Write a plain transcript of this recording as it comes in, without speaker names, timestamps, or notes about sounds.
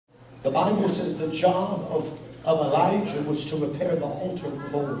The Bible says the job of Elijah was to repair the altar of the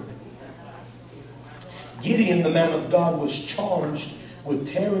Lord. Gideon, the man of God, was charged with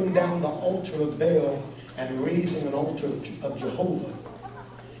tearing down the altar of Baal and raising an altar of Jehovah.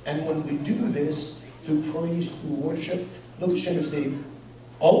 And when we do this through praise, through worship, look, Shimon, say,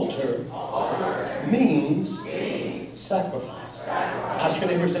 altar means sacrifice. Ask your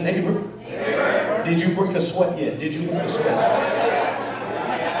neighbor, say, neighbor, did you break a sweat yet? Did you break a sweat?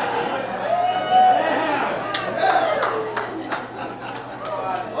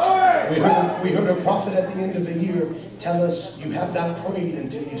 We heard a prophet at the end of the year tell us, you have not prayed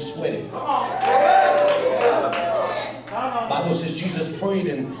until you sweated. The Bible says Jesus prayed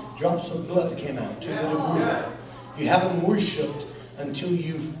and drops of blood came out to the degree. You haven't worshipped until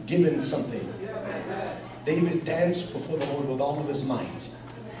you've given something. David danced before the Lord with all of his might.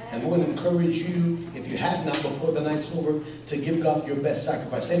 And we're going to encourage you, if you have not before the night's over, to give God your best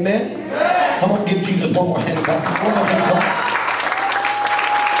sacrifice. Amen? Amen. Come on, give Jesus one more hand clap. One more hand clap.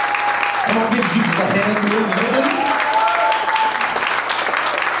 Come on, give Jesus a hand.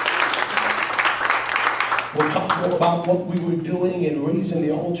 We'll talk more about what we were doing in raising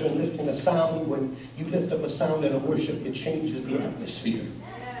the altar and lifting a sound. When you lift up a sound in a worship, it changes the atmosphere.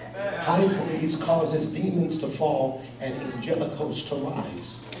 High praise causes demons to fall and angelic hosts to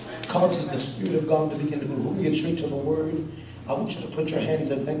rise. Causes the Spirit of God to begin to move. When we get straight to the Word, I want you to put your hands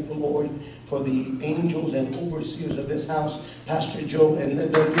and thank the Lord for the angels and overseers of this house, Pastor Joe and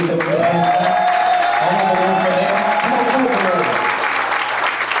Linda. Give them your hands back. All the Lord for them. Come on, over the Lord.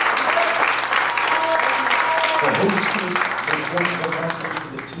 For hosting this wonderful conference,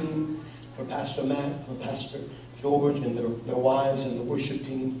 for the team, for Pastor Matt, for Pastor George and their wives and the worship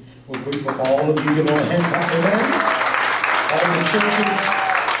team. We're grateful for all of you. Give them a hand clap, amen. All the churches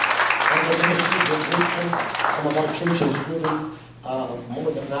and the ministries are grateful. Some of our churches driven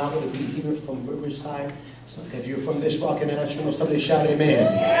more than an hour to be here from Riverside. So if you're from this Rock International, somebody shout amen.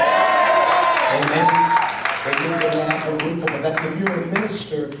 Amen. We're grateful for that. If you're a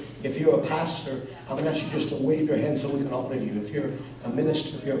minister, if you're a pastor, I'm going to ask you just to wave your hand so we can honor you. If you're a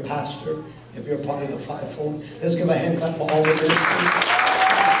minister, if you're a pastor, if you're a part of the fivefold, let's give a hand clap for all the ministers.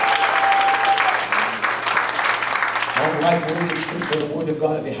 All right, we're going to get straight to the Word of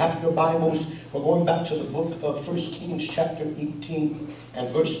God. If you have your Bibles, we're going back to the book of 1 Kings chapter 18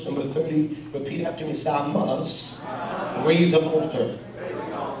 and verse number 30. Repeat after me. Say, I must raise an altar.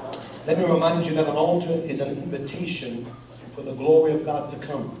 Let me remind you that an altar is an invitation for the glory of God to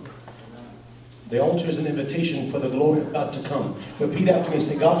come. The altar is an invitation for the glory of God to come. Repeat after me.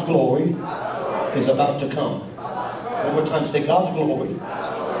 Say, God's glory is about to come. One more time. Say, God's glory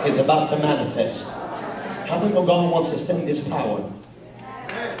is about to manifest. How many know God wants to send His power?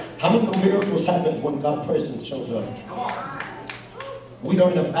 How many know miracles happen when God's presence shows up? We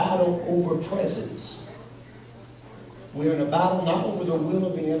are in a battle over presence. We are in a battle not over the will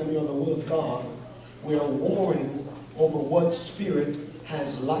of the enemy or the will of God. We are warring over what spirit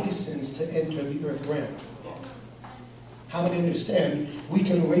has license to enter the earth realm. How many understand we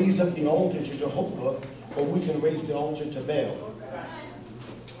can raise up the altar to Jehovah, or we can raise the altar to Baal?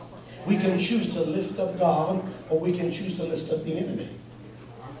 We can choose to lift up God, or we can choose to lift up the enemy.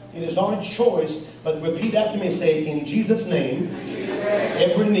 It is our choice, but repeat after me and say, in Jesus' name,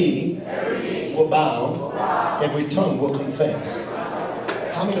 every knee will bow, every tongue will confess.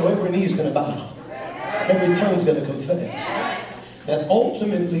 How many know every knee is going to bow? Every tongue is going to confess that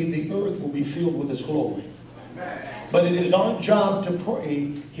ultimately the earth will be filled with His glory. But it is our job to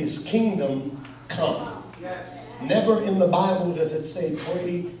pray His kingdom come. Never in the Bible does it say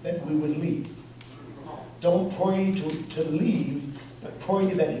pray that we would leave. Don't pray to leave, but pray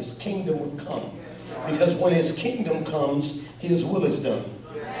that His kingdom would come. Because when His kingdom comes, His will is done.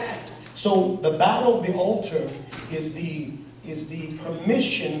 So the battle of the altar is the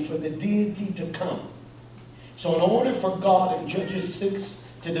permission for the deity to come. So in order for God in Judges 6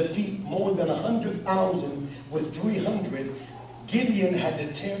 to defeat more than 100,000 with 300, Gideon had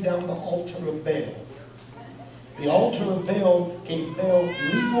to tear down the altar of Baal. The altar of Baal gave Baal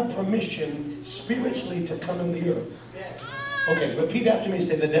legal permission spiritually to come in the earth. Okay, repeat after me.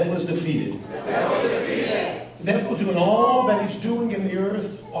 Say, the devil is defeated. The devil is defeated. The devil is doing all that he's doing in the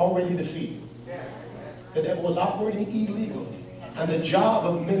earth already defeated. The devil is operating illegally. And the job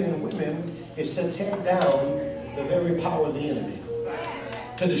of men and women is to tear down the very power of the enemy,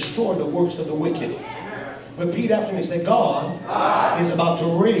 to destroy the works of the wicked. Repeat after me. Say, God is about to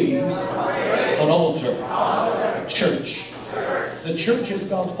raise an altar. Church. The church is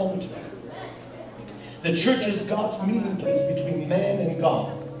God's altar. The church is God's meeting place between man and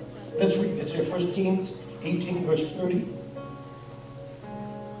God. Let's read. It's here, 1 Kings 18, verse 30.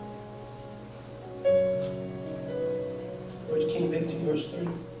 18, verse 30.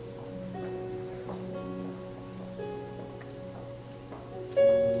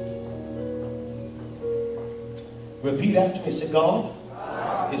 Repeat after me. Say, God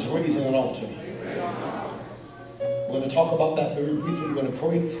is raising an altar. We're going to talk about that very briefly. We're going to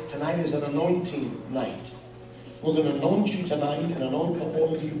pray. Tonight is an anointing night. We're going to anoint you tonight and anoint the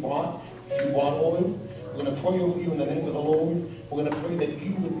oil you bought. If you bought oil, we're going to pray over you in the name of the Lord. We're going to pray that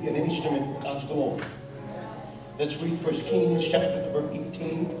you would be an instrument for God's glory. Let's read 1 Kings chapter number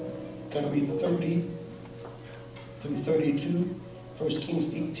 18. Going to read 30 through 32. 1 Kings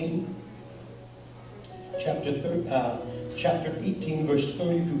 18. Chapter 18, verse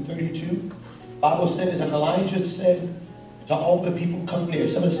 30 through 32. Bible says, and Elijah said to all the people, come near.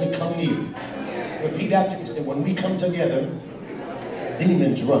 Somebody say, come near. Repeat after me. Say, when we come together,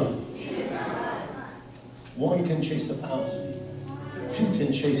 demons run. One can chase 1,000. Two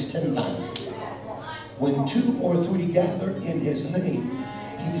can chase 10,000. When 2 or 3 gather in his name,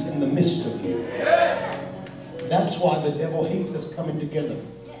 he's in the midst of you. That's why the devil hates us coming together.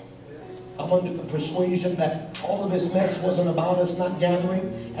 I'm under the persuasion that all of this mess wasn't about us not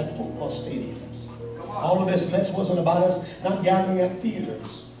gathering at football stadiums. All of this mess wasn't about us not gathering at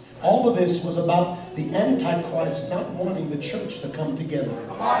theaters. All of this was about the Antichrist not wanting the church to come together.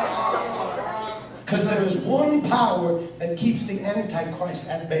 Because there is one power that keeps the Antichrist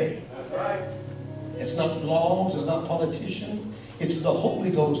at bay. It's not laws, it's not politicians, it's the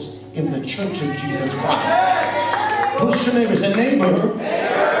Holy Ghost in the church of Jesus Christ. Push your neighbor, say, neighbor,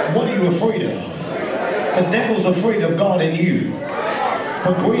 what are you afraid of? The devil's afraid of God in you.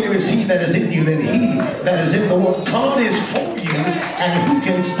 For greater is he that is in you than he that is in the world. God is for you, and who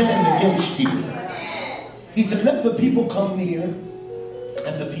can stand against you? He said, let the people come near.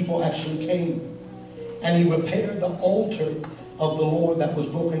 And the people actually came. And he repaired the altar of the Lord that was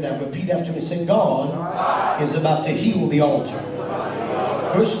broken down. Repeat after me. Say, God is about to heal the altar.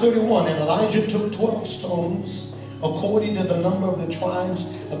 Verse 31, and Elijah took 12 stones, according to the number of the tribes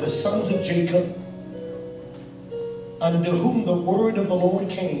of the sons of Jacob, unto whom the word of the Lord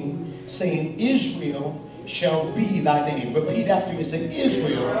came, saying, Israel shall be thy name. Repeat after me. Say,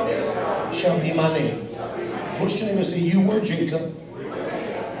 Israel shall be my name. Push your name and say, you were Jacob,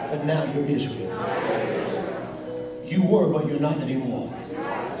 but now you're Israel. You were, but you're not anymore.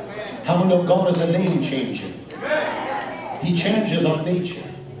 How many know God is a name changer? He changes our nature.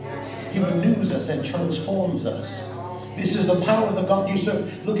 He renews us and transforms us. This is the power of the God you serve.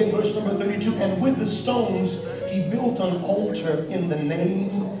 Look at verse number 32. And with the stones, he built an altar in the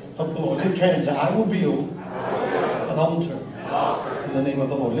name of the Lord. Lift your hands. Say, I will build an altar in the name of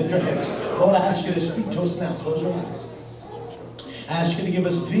the Lord. Lift your hands. Lord, I ask you to speak to us now. Close your eyes. I ask you to give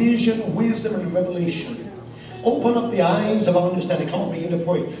us vision, wisdom, and revelation. Open up the eyes of our understanding. Come on, begin to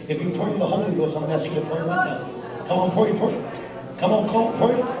pray. If you pray in the Holy Ghost, I'm asking you to pray right now. Come on, pray, pray. Come on,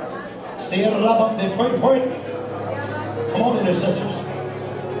 pray. Stay at the pray, pray. Come on, intercessors.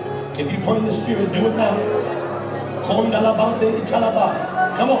 If you pray in the Spirit, do it now. Come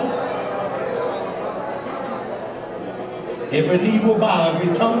on. Every knee will bow,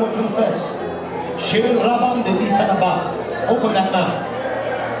 every tongue will confess. Open that mouth.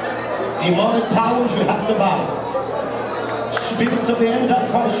 Demonic powers, you have to bow. Spirits of the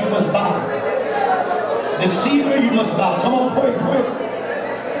Antichrist, you must bow. Deceiver, you must bow. Come on, pray, pray.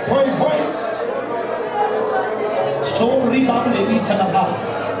 Pray, pray.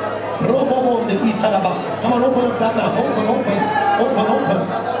 Come on, open up that mouth. Open, open, open, open.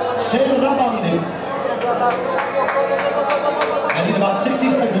 Say Rabande. I need about 60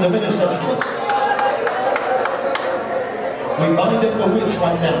 seconds of intercession. We bind up the witch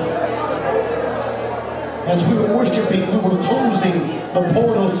right now. As we were worshiping, we were closing the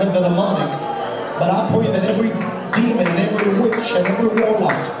portals to the demonic. But I pray that every demon and every witch and every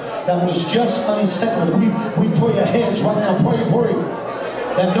warlock that was just unsettled, we pray your hands right now. Pray, pray.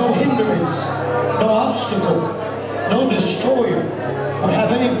 That no hindrance, no obstacle, no destroyer will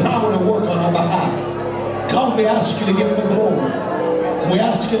have any power to work on our behalf. God, we ask you to give the glory. We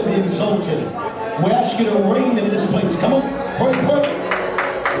ask you to be exalted. We ask you to reign in this place. Come on, pray, pray.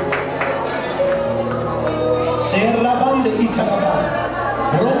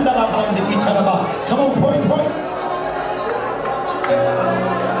 Come on, pray, pray.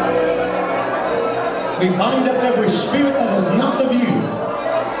 We bind up every spirit that is not of you.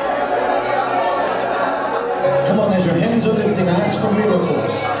 Come on, as your hands are lifting, I ask for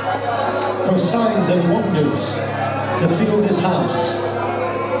miracles, for signs and wonders to fill this house.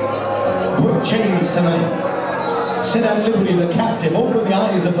 Break chains tonight. Set at liberty the captive. Open the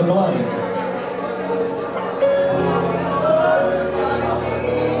eyes of the blind.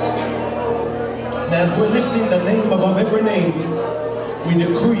 And as we're lifting the name above every name, We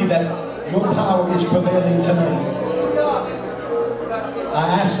decree that your power is prevailing tonight. I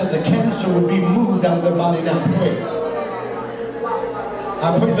ask that the cancer would be moved out of their body now. Pray.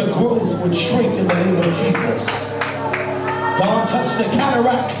 I pray the growth would shrink in the name of Jesus. God, touch the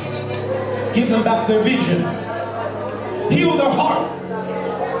cataract. Give them back their vision. Heal their heart.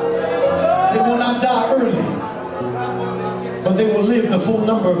 They will not die early, but they will live the full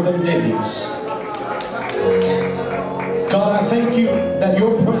number of their days. God, I thank you that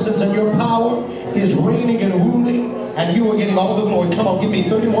your presence and your power is reigning and ruling, and you are getting all the glory. Come on, give me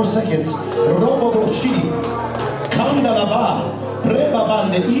 30 more seconds. You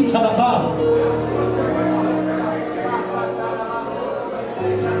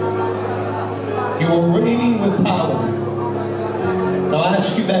are reigning with power. Now I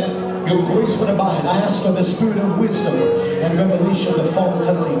ask you that your grace would abide. I ask for the spirit of wisdom and revelation to fall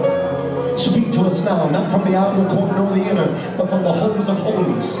tonight. Speak to us now, not from the outer court nor the inner, but from the holies of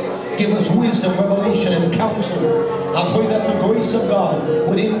holies. Give us wisdom, revelation, and counsel. I pray that the grace of God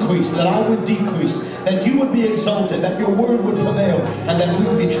would increase, that I would decrease, that you would be exalted, that your word would prevail, and that we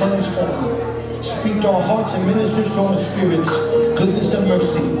would be transformed. Speak to our hearts and ministers to our spirits, goodness and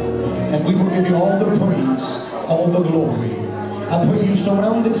mercy, and we will give you all the praise, all the glory. I pray you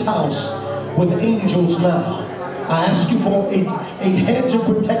surround this house with angels now. I ask you for a hedge of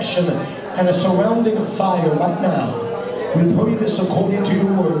protection and a surrounding of fire right now. We pray this according to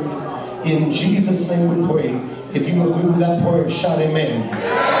your word. In Jesus' name we pray. If you agree with that prayer, shout amen.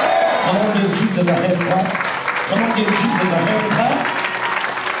 Come on, give Jesus a hand clap. Come on, give Jesus a hand clap.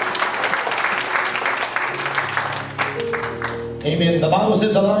 Amen. The Bible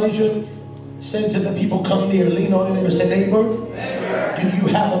says Elijah said to the people, come near, lean on your neighbor, say, neighbor, do you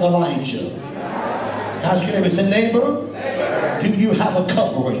have an Elijah? Ask your neighbor, say, neighbor, do you have a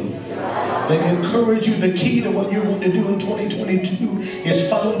covering? Let me encourage you, the key to what you're going to do in 2022 is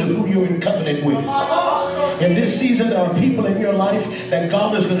found to who you're in covenant with. In this season, there are people in your life that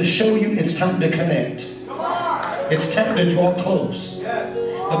God is going to show you it's time to connect. It's time to draw close.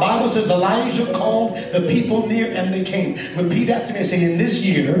 The Bible says Elijah called the people near and they came. Repeat after me, say, in this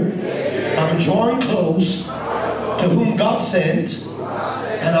year, I'm drawing close to whom God sent,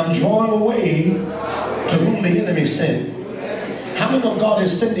 and I'm drawing away to whom the enemy sent. How many know God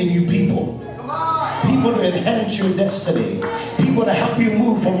is sending you people? People to enhance your destiny. People to help you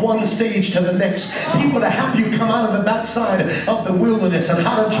move from one stage to the next. People to help you come out of the backside of the wilderness and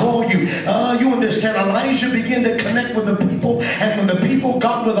how to draw you. You understand, Elijah began to connect with the people, and when the people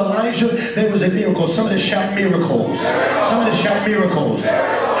got with Elijah, there was a miracle. Somebody shout miracles. Somebody shout miracles.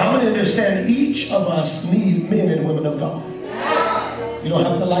 How many understand each of us need men and women of God? You don't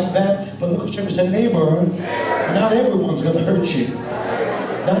have to like that, but look at your neighbor. Not everyone's going to hurt you.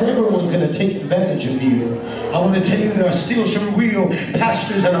 Not everyone's going to take advantage of you. I want to tell you there are still some real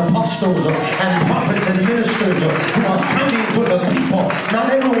pastors and apostles and prophets and ministers who are fighting for the people.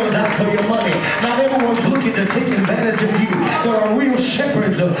 Not everyone's out for your money. Not everyone's looking to take advantage of you. There are real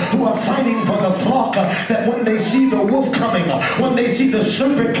shepherds who are fighting for the flock, that when they see the wolf coming, when they see the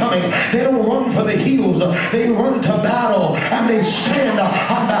serpent coming, they don't run for the heels. They run to battle and they stand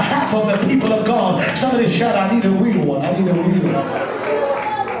on behalf of the people of God. Somebody shout, I need a real one. I need a real one.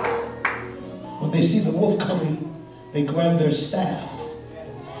 When they see the wolf coming, they grab their staff.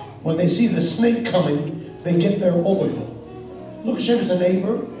 When they see the snake coming, they get their oil. Look, shepherds and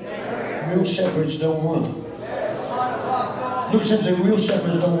neighbor, real shepherds don't run. Look, shepherds and real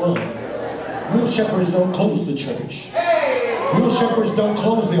shepherds don't run. Real shepherds don't close the church. Real shepherds don't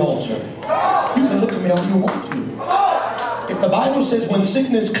close the altar. You can look at me all you want to. If the Bible says when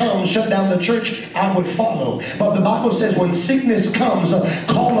sickness comes, shut down the church, I would follow. But the Bible says when sickness comes,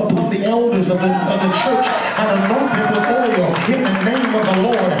 call upon the elders of the church and anoint them with oil in the name of the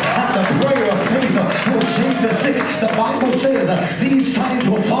Lord. And the prayer of faith will save the sick. The Bible says these signs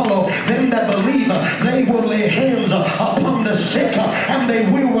will follow them that believe. They will lay hands upon the sick and they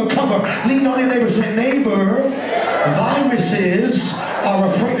will recover. Lean on your neighbor, say, neighbor, viruses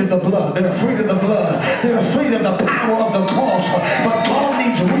are afraid of the blood. They're afraid of the blood. They're afraid of the power of the cross. But God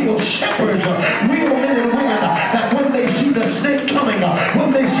needs real shepherds, real men and women, that when they see the snake coming,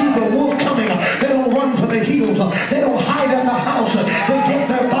 when they see the wolf coming, they don't run for the heels. They don't hide in the house. They get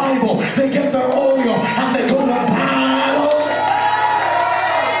their Bible. They get their oil and they go to battle.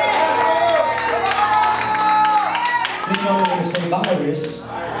 You know when they say virus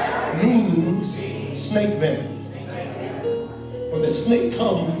means snake venom. When the snake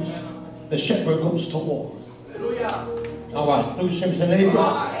comes, the shepherd goes to war. All right, look at him and say,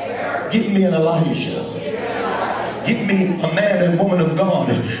 neighbor, give me an Elijah. Give me a man and woman of God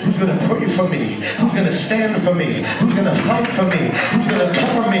who's going to pray for me, who's going to stand for me, who's going to fight for me, who's going to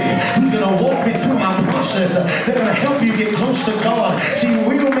cover me, who's going to walk me through my process. They're going to help you get close to God. See,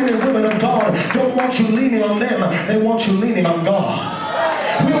 real men and women of God don't want you leaning on them. They want you leaning on God.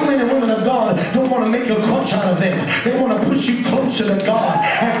 Real men and women of God don't want to make a crutch out of them. They want to push you closer to God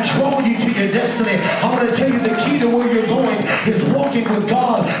and draw you to your destiny. I want to tell you the key to where you're going is walking with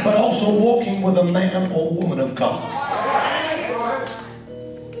God, but also walking with a man or woman of God.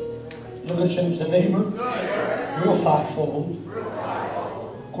 Look at James, the neighbor. Real fivefold.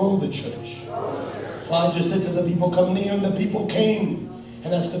 Grow the church. Elijah said to the people, come near, and the people came.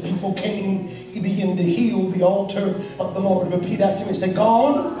 And as the people came, he began to heal the altar of the Lord. Repeat after me. Say,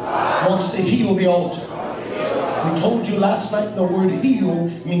 God wants to heal the altar. We told you last night the word heal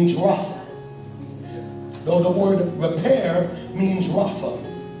means Rapha. Though the word repair means Rapha.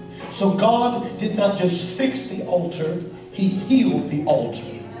 So God did not just fix the altar, he healed the altar.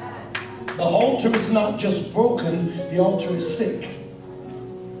 The altar is not just broken, the altar is sick.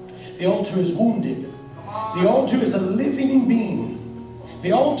 The altar is wounded. The altar is a living being.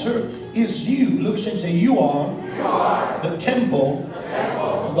 The altar is you. Look at him and say, you are the temple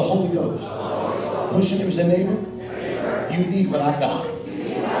of the Holy Ghost. Push him and say, neighbor, you need what I got.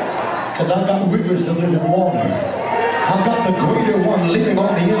 Because I've got rivers of living water. I've got the greater one living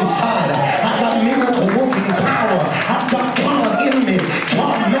on the inside. I've got miracle working power. I've got God in me.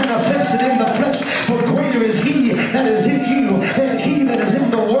 God manifested in the flesh. For greater is he that is in you than he that is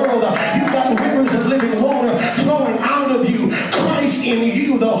in the world. You've got rivers of living water flowing out of you. Christ in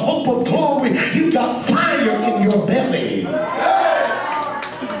you, the hope of glory. You've got fire in your belly.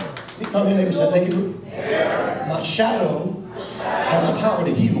 Come here, neighbor, say, neighbor, my shadow has power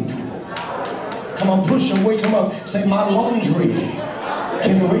to heal people. Come on, push them, wake them up. Say, my laundry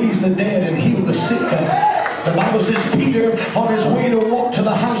can raise the dead and heal the sick. The Bible says Peter, on his way to walk to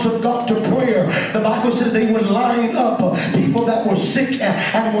the house of God to prayer, the Bible says they would line up people that were sick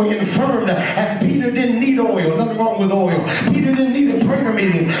and were infirmed. And Peter didn't need oil. Nothing wrong with oil. Peter didn't need a prayer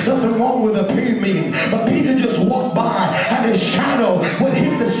meeting. Nothing wrong with a prayer meeting. But Peter just walked by and his shadow would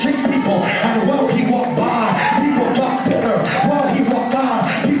hit the sick people. And while he walked by, people got better. While he walked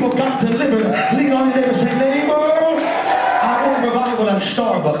by, people got delivered. Lean on your neighbor and say, neighbor, I want revival at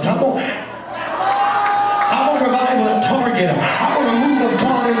Starbucks. I want revival at Target. I want a move of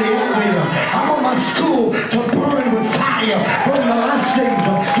God in the elevator. I want my school to burn with fire. For in the last days,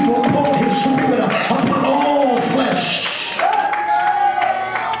 he will pour his spirit upon all flesh.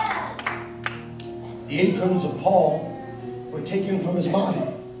 The aprons of Paul were taken from his body.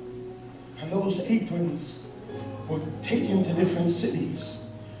 And those aprons were taken to different cities.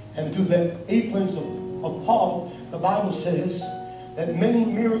 And through the aprons of Paul, the Bible says that many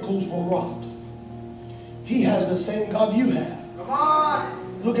miracles were wrought. He has the same God you have. Come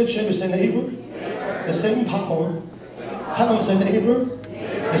on. Look at you and say, neighbor, the same power. Tell him, say, neighbor,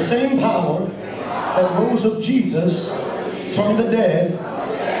 the same power that rose up Jesus from the dead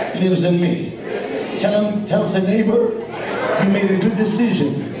lives in me. Tell him, say, neighbor, you made a good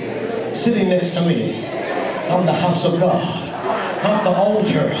decision sitting next to me. I'm the house of God. I'm the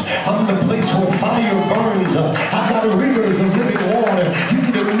altar. I'm the place where fire burns. I've got rivers of living water. You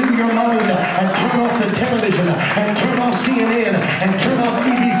need to renew your mind and turn off the television and turn off CNN and turn off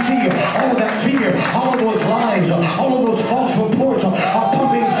ABC. All of that fear, all of those lies, all of those false reports are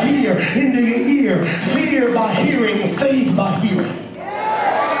pumping fear into your ear. Fear by hearing, faith by hearing.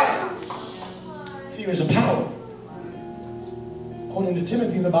 Fear is a power. According to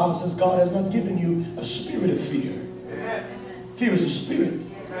Timothy, the Bible says God has not given you a spirit of fear. Fear is a spirit.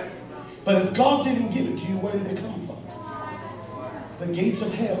 But if God didn't give it to you, where did it come from? The gates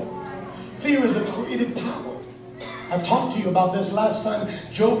of hell. Fear is a creative power. I've talked to you about this last time.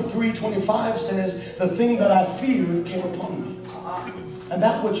 Job 3:25 says, the thing that I feared came upon me. And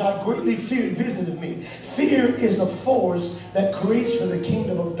that which I greatly feared visited me. Fear is a force that creates for the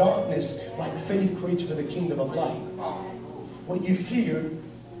kingdom of darkness like faith creates for the kingdom of light. What you fear,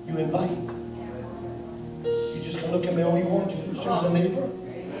 you invite. You just can look at me all you want to. It shows a neighbor.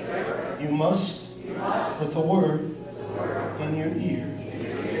 You must put the word in your ear.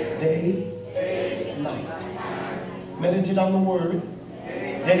 Day and night. Meditate on the word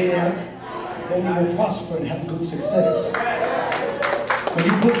day and night. Then you will prosper and have good success. When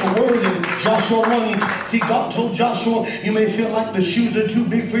you put the word in Joshua 1, see, God told Joshua, you may feel like the shoes are too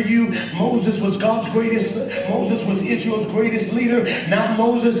big for you. Moses was Moses was Israel's greatest leader. Now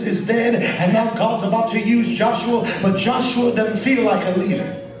Moses is dead, and now God's about to use Joshua, but Joshua doesn't feel like a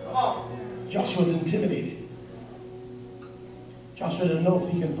leader. Joshua's intimidated. Joshua doesn't know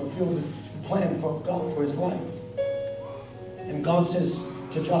if he can fulfill the plan for God for his life. And God says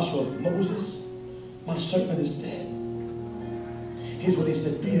to Joshua, Moses, my servant is dead. Here's what he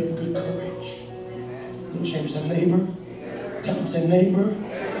said, be of good courage. Look, James said, neighbor. Tell him, say, neighbor,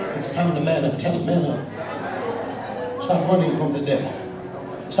 it's time to man up. Tell him, man up. Stop running from the devil.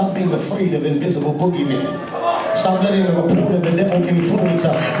 Stop being afraid of invisible boogeymen. Stop letting the report of the devil influence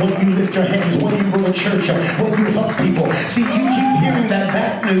when you lift your hands, when you go to church, when you help people. See, you keep hearing that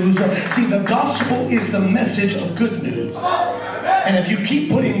bad news. See, the gospel is the message of good news. And if you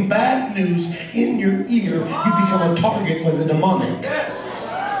keep putting bad news in your ear, you become a target for the demonic.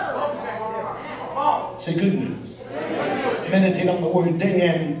 Say good news. Meditate on the word day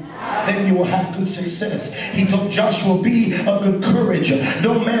and then you will have good success. He told Joshua, be of good courage.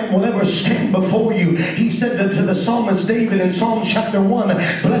 No man will ever stand before you. He said that to the psalmist David in Psalm chapter 1,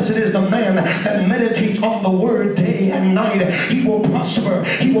 blessed is the man that meditates on the word day and night. He will prosper.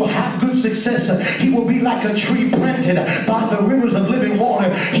 He will have good success. He will be like a tree planted by the rivers of living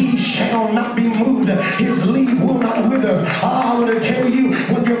water. He shall not be moved. His leaf will not wither. I want to tell you,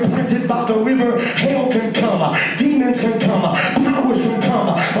 when you're planted by the river, hell can come, demons can come, powers can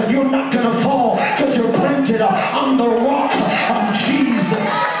come, but you're not going to fall because you're planted on the rock of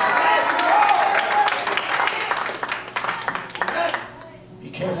Jesus. Be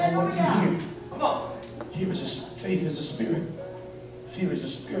careful what you hear. Faith is a spirit. Fear is a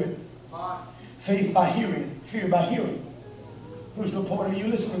spirit. Faith by hearing, fear by hearing. Whose report are you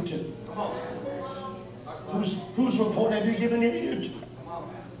listening to? Whose report have you given your ear to?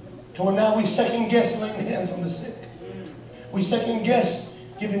 To now we second guess laying hands on the sick. We second guess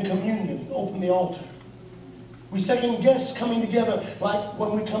giving communion, open the altar. We second guess coming together, like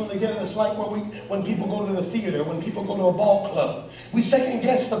when we come together. It's like when people go to the theater, when people go to a ball club. We second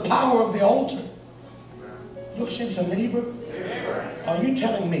guess the power of the altar. Look, she's a neighbor. Are you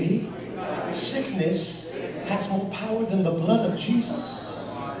telling me sickness has more power than the blood of Jesus?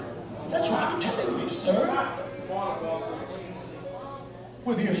 That's what you're telling me, sir.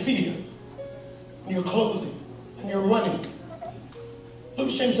 With your fear, and your clothing, and your running. Look,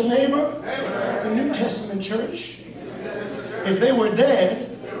 James, the neighbor, the New Testament church, if they were dead,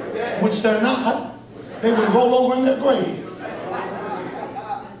 which they're not, they would roll over in their grave.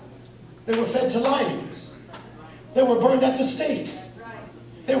 They were fed to lions. They were burned at the stake.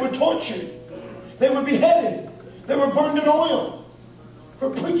 They were tortured. They were beheaded. They were burned in oil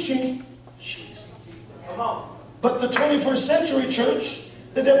for preaching Jesus. But the 21st century church,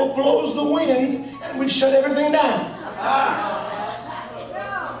 the devil blows the wind and we shut everything down.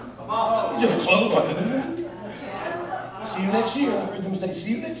 Just close. See you next year. I heard them say,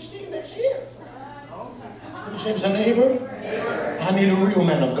 see you next year. James, a neighbor, I need a real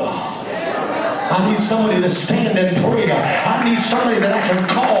man of God. I need somebody to stand and pray. I need somebody that I can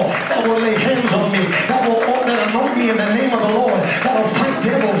call, that will lay hands on me, that will anoint me in the name of the Lord, that will fight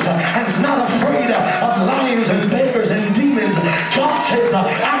devils and is not afraid of lions and bears and demons. God says,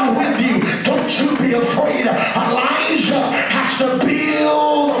 I'm with you. Don't you be afraid. Elijah has to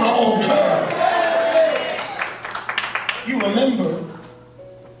build an altar. You remember,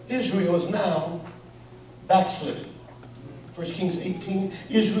 Israel is now backslidden. 1 Kings 18,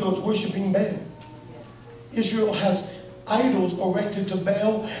 Israel is worshiping Baal. Israel has idols erected to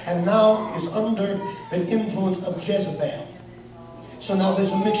Baal and now is under the influence of Jezebel. So now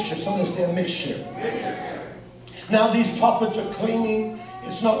there's a mixture. Somebody say a mixture. Now these prophets are claiming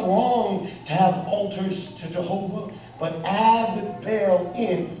it's not wrong to have altars to Jehovah, but add Baal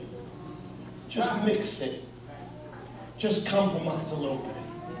in. Just mix it. Just compromise a little bit.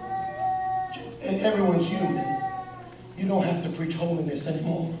 Everyone's human. You don't have to preach holiness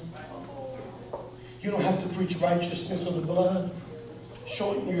anymore. You don't have to preach righteousness of the blood.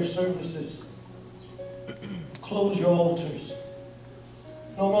 Shorten your services. Close your altars.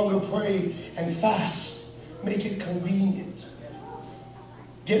 No longer pray and fast. Make it convenient.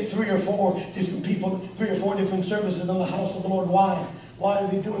 Get 3 or 4 different people, 3 or 4 different services in the house of the Lord. Why? Why are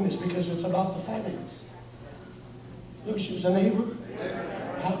they doing this? Because it's about the finance. Look, she was a neighbor.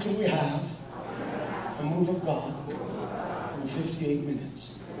 How can we have a move of God in 58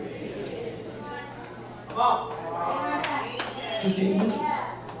 minutes? 58 minutes.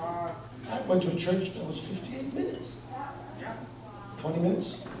 I went to a church that was 58 minutes. 20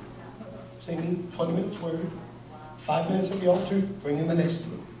 minutes. Singing, 20 minutes word. 5 minutes at the altar, bring in the next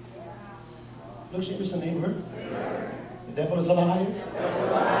group. Look, she was a neighbor. The devil is a liar.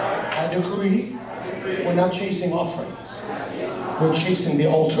 I decree we're not chasing offerings. We're chasing the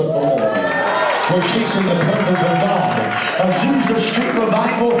altar of the Lord. We're chasing the presence of God. Azusa Street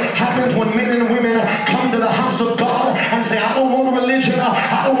revival happens when men and women come to the house of God and say, I don't want religion,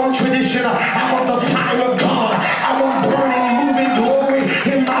 I don't want tradition, I want the fire of God. I want burning, moving glory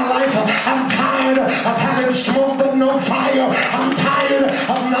in my life. I'm tired of having smoke but no fire. I'm tired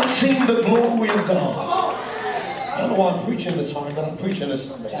of not seeing the glory of God. I don't know why I'm preaching this hard, but I'm preaching this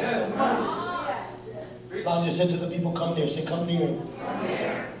Sunday. God just said to the people, come near. Say, come near.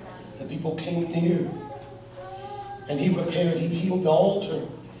 The people came near. And he repaired, he healed the altar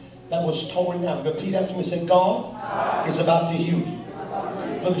that was torn down. Repeat after me. Say, God is about to heal you.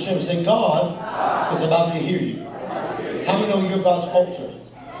 Look at you and say, God is about to hear you. How many know you're God's altar?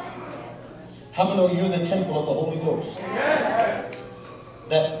 How many know you're the temple of the Holy Ghost?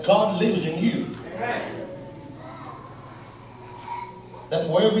 That God lives in you. That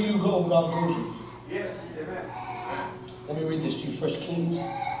wherever you go, God goes with you. Yes, amen. Let me read this to you.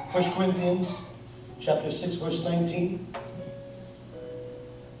 1 Corinthians chapter 6, verse 19.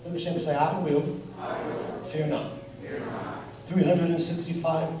 Look at him and say, I will fear not.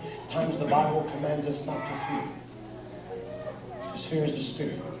 365 times the Bible commands us not to fear. Because fear is the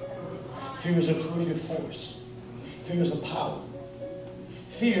spirit. Fear is a creative force. Fear is a power.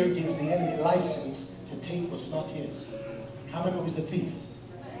 Fear gives the enemy license to take what's not his. How many know he's a thief?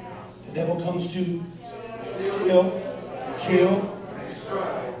 The devil comes to steal, kill.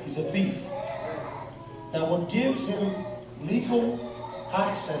 He's a thief. Now what gives him legal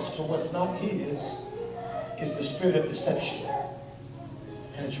access to what's not his is the spirit of deception.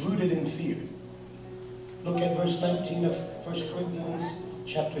 And it's rooted in fear. Look at verse 19 of 1 Corinthians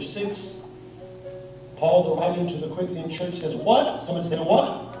chapter 6. Paul, the writer to the Corinthian church, says, what? Somebody said,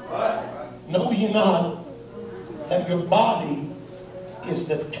 what? Know ye not that your body is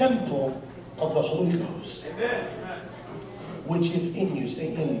the temple of the Holy Ghost, which is in you.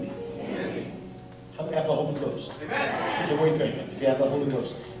 Say, in me. How many have the Holy Ghost? Put your wave your hand if you have the Holy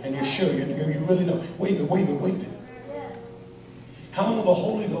Ghost. And you're sure, you really know. Wave it, wave it, wave it. How many of the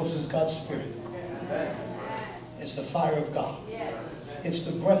Holy Ghost is God's Spirit? It's the fire of God. It's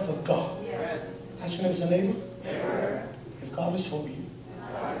the breath of God. Ask your neighbor, neighbor. If God is for you,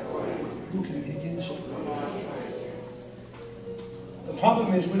 who can be against you? The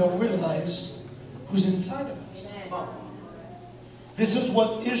problem is we don't realize who's inside of us. This is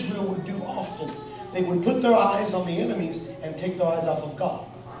what Israel would do often. They would put their eyes on the enemies and take their eyes off of God.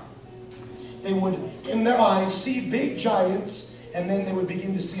 They would, in their eyes, see big giants, and then they would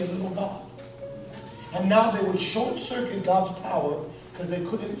begin to see a little God. And now they would short-circuit God's power because they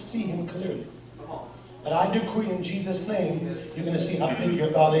couldn't see him clearly. But I decree in Jesus' name, you're going to see how big your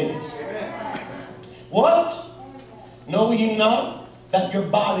God is. What? Know ye not that your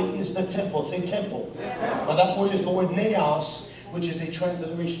body is the temple? Say temple. Now that word is the word naos, which is a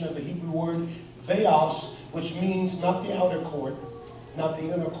transliteration of the Hebrew word veos, which means not the outer court, not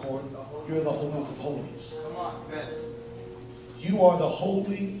the inner court. You're the holies of holies. You are the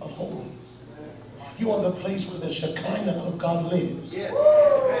holy of holies. You are the place where the Shekinah of God lives.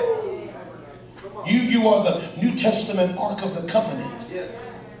 You are the New Testament Ark of the Covenant.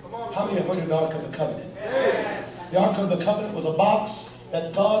 How many have heard of the Ark of the Covenant? The Ark of the Covenant was a box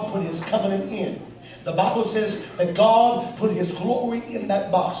that God put his covenant in. The Bible says that God put his glory in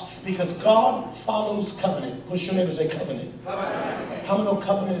that box because God follows covenant. Push your neighbor and say covenant. How many know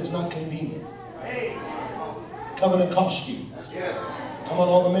covenant is not convenient? Covenant costs you. Come on,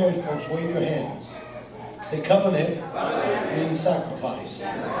 all the married folks, wave your hands. Say covenant means sacrifice.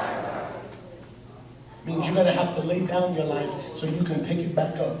 Means you're going to have to lay down your life so you can pick it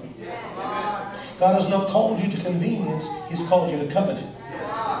back up. God has not called you to convenience. He's called you to covenant.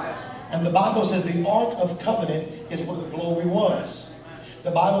 And the Bible says the Ark of Covenant is where the glory was.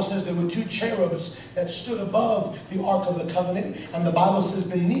 The Bible says there were two cherubs that stood above the Ark of the Covenant. And the Bible says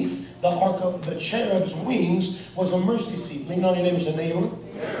beneath the Ark of the cherub's wings was a mercy seat. Lean on your neighbor and say, neighbor,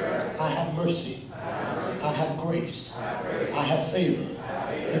 I have mercy. I have grace. I have favor.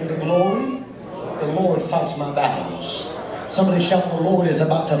 In the glory, the Lord fights my battles. Somebody shout, the Lord is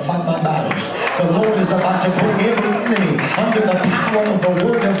about to fight my battles. The Lord is about to bring every enemy under the power of the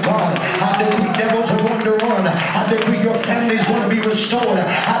word of God. I decree devils are going to run. I decree your family is going to be restored.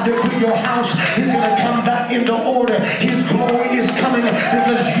 I decree your house is going to come back into order. His glory is coming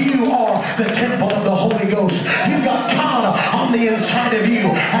because you are the temple of the Holy Ghost. You've got God on the inside of you.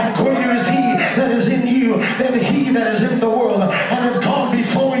 And greater is he that is in you than he that is in the world.